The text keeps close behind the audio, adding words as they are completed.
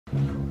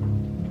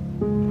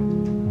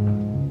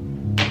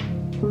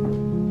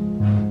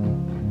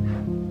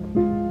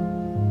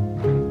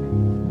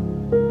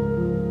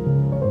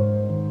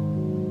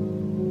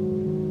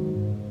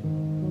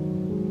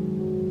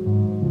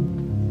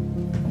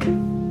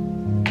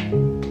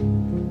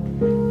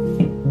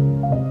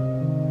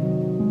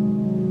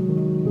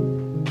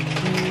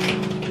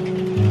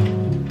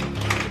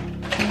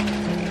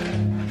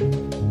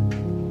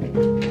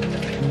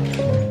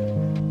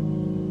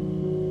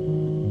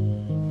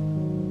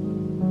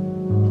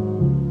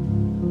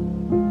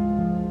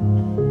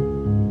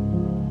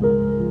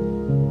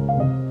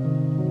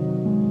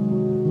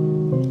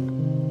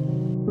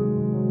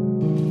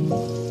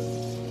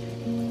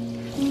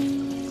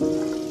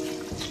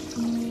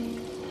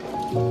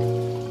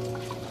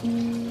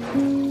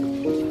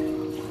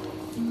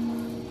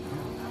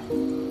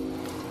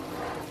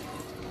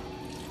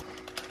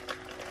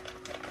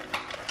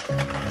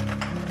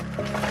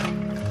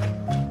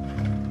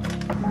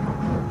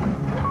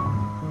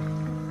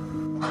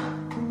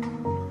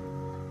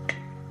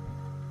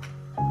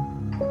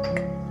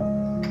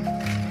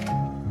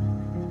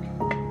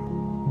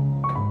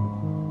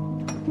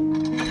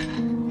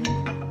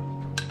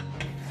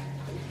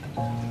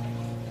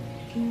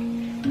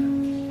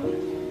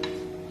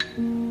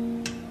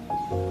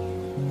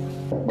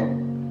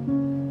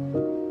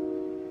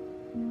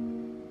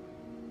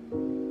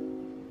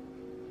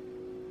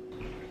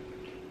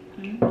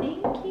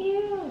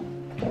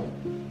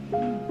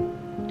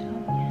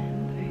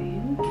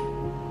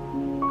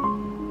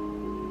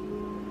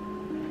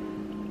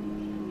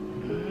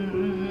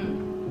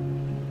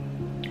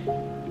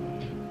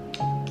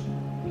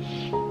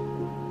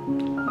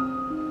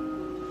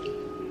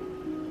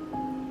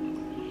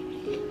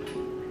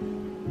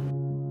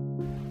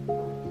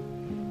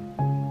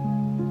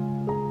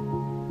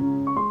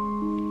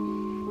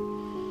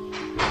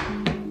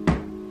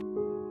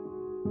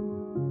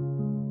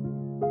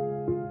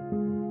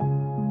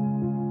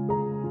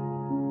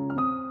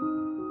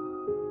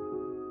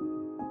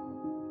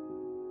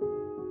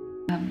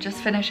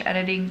Just finished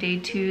editing day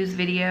 2's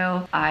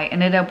video. I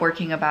ended up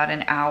working about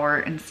an hour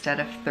instead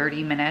of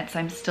 30 minutes.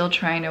 I'm still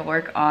trying to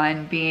work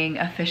on being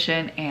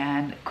efficient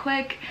and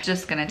quick.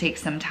 Just gonna take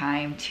some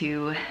time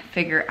to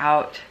figure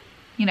out,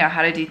 you know,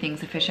 how to do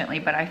things efficiently,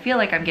 but I feel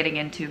like I'm getting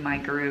into my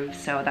groove,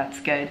 so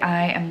that's good.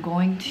 I am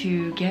going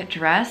to get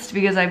dressed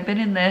because I've been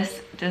in this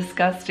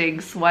disgusting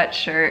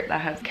sweatshirt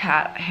that has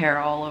cat hair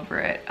all over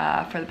it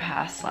for the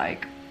past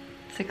like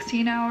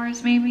 16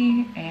 hours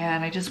maybe,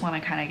 and I just want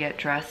to kind of get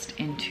dressed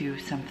into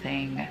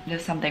something,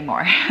 just something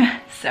more.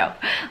 So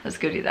let's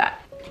go do that.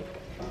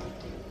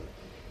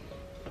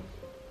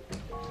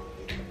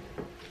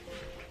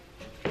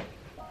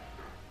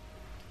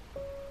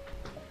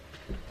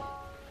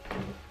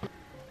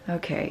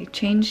 Okay,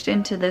 changed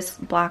into this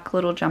black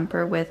little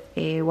jumper with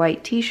a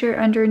white t-shirt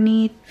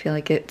underneath. I feel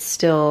like it's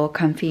still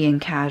comfy and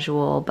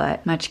casual,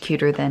 but much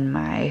cuter than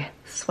my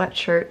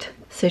sweatshirt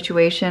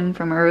situation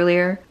from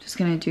earlier. Just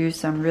gonna do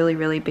some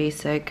really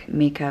basic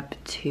makeup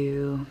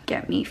to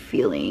get me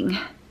feeling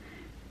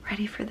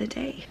ready for the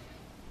day.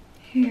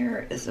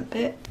 Hair is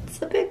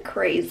it's a bit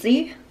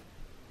crazy.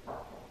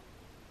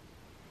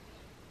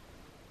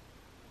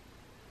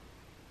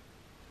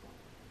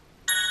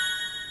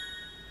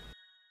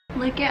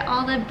 Look at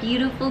all the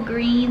beautiful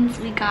greens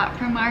we got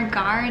from our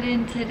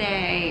garden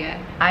today.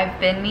 I've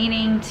been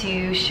meaning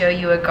to show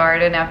you a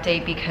garden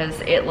update because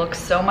it looks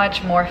so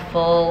much more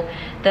full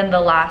than the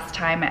last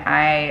time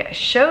I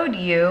showed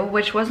you,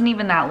 which wasn't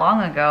even that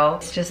long ago.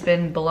 It's just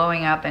been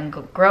blowing up and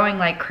growing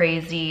like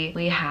crazy.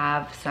 We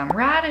have some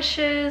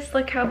radishes.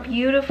 Look how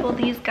beautiful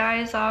these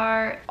guys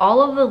are.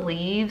 All of the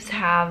leaves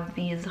have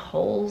these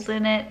holes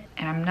in it,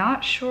 and I'm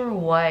not sure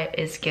what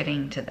is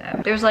getting to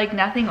them. There's like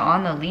nothing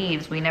on the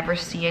leaves. We never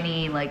see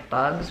any like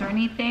bugs or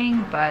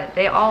anything, but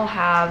they all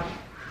have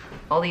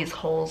all these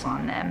holes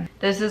on them.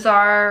 This is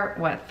our,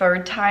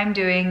 third time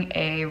doing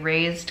a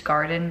raised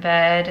garden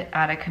bed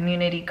at a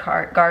community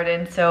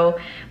garden. So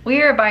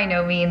we are by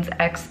no means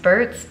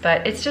experts,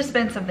 but it's just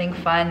been something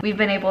fun we've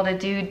been able to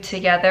do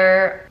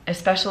together,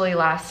 especially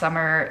last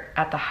summer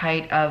at the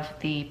height of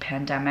the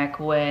pandemic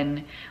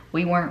when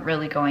we weren't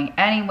really going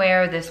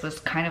anywhere. This was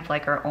kind of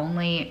like our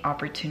only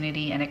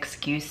opportunity and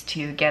excuse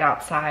to get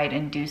outside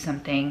and do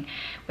something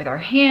with our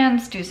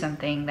hands, do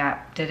something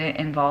that didn't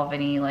involve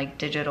any like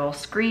digital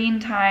screen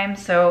time.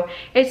 So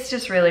it's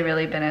just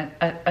really been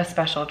a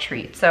special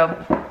treat.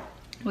 So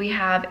we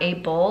have a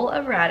bowl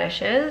of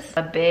radishes,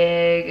 a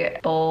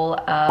big bowl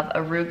of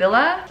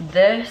arugula.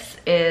 This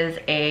is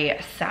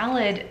a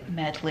salad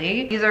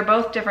medley. These are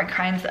both different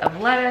kinds of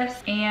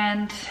lettuce,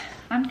 and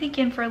I'm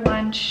thinking for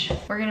lunch,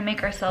 we're gonna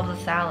make ourselves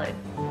a salad.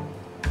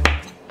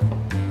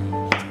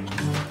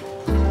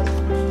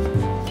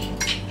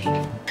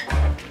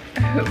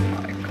 Oh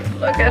my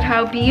God, look at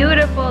how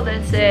beautiful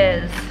this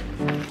is.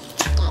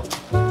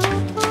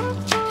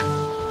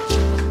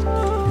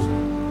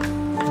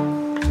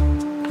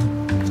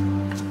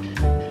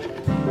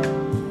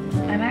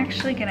 I'm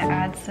actually gonna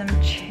add some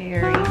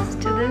cherries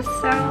to this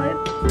salad.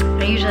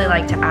 I usually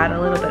like to add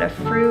a little bit of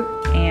fruit,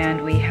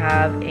 and we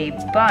have a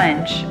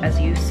bunch, as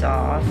you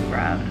saw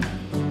from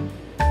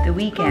the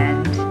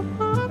weekend.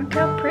 Look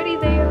how pretty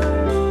they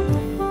are.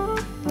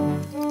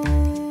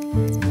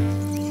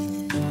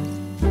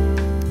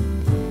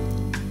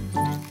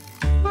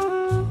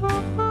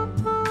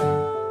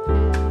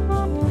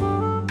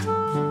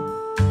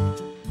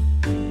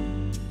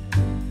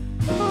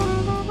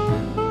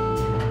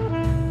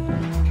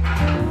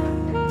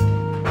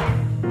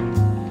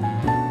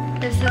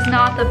 This is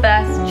not the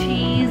best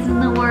cheese in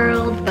the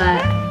world,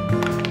 but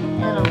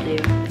it'll do.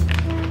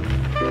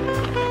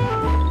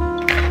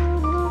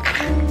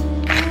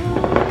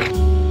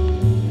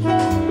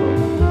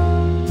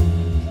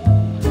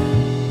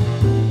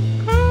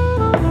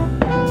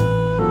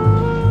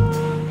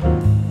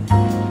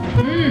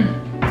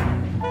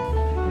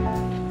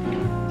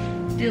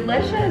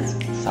 Delicious.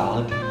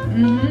 Solid.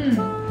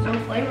 So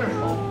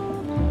flavorful.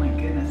 Oh my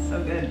goodness,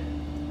 so good.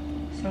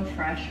 So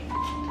fresh.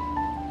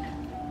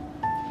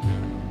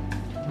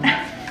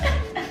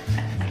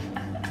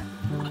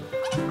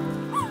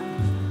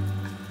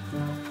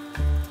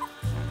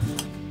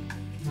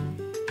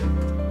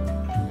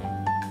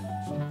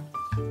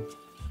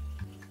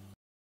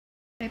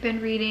 I've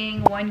been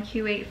reading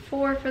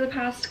 1Q84 for the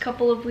past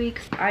couple of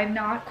weeks. I'm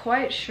not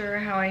quite sure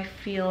how I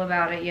feel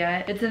about it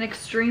yet. It's an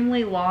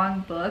extremely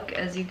long book.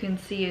 As you can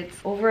see, it's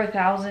over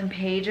 1,000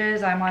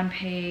 pages. I'm on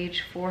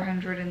page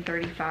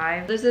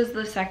 435. This is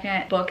the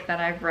second book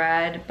that I've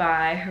read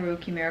by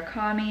Haruki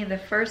Murakami. The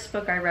first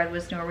book I read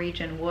was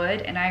Norwegian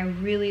Wood, and I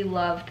really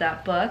loved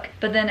that book.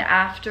 But then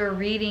after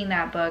reading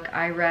that book,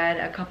 I read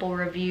a couple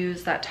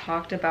reviews that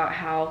talked about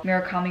how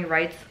Murakami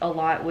writes a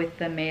lot with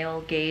the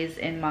male gaze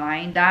in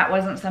mind. That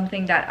wasn't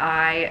something that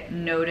I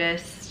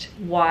noticed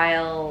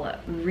while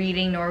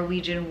reading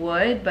Norwegian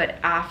Wood, but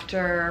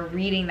after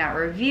reading that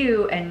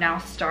review and now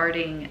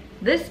starting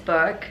this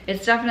book,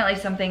 it's definitely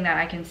something that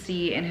I can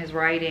see in his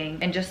writing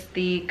and just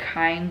the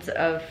kinds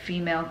of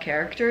female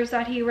characters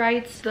that he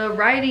writes. The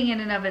writing in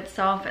and of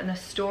itself and the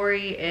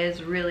story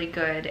is really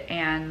good,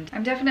 and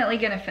I'm definitely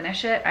gonna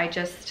finish it.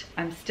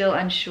 I'm still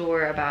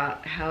unsure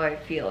about how I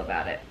feel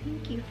about it.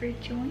 Thank you for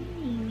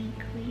joining me,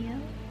 Cleo.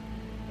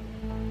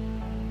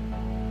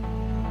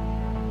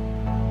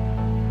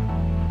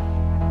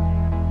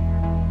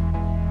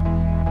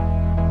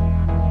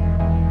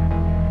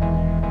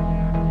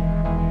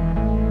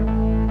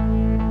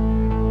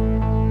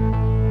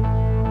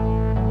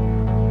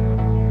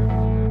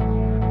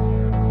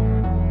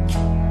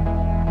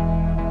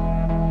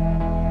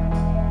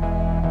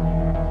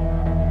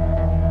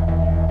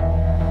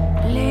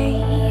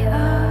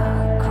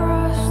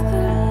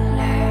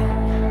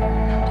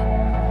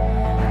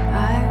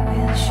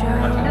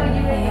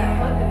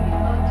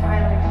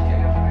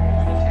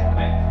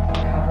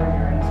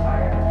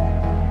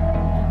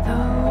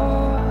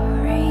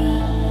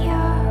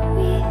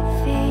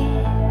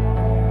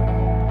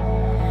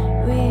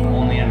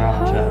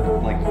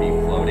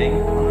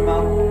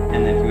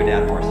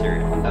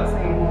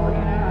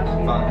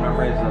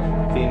 Memories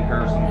of being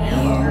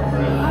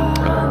person.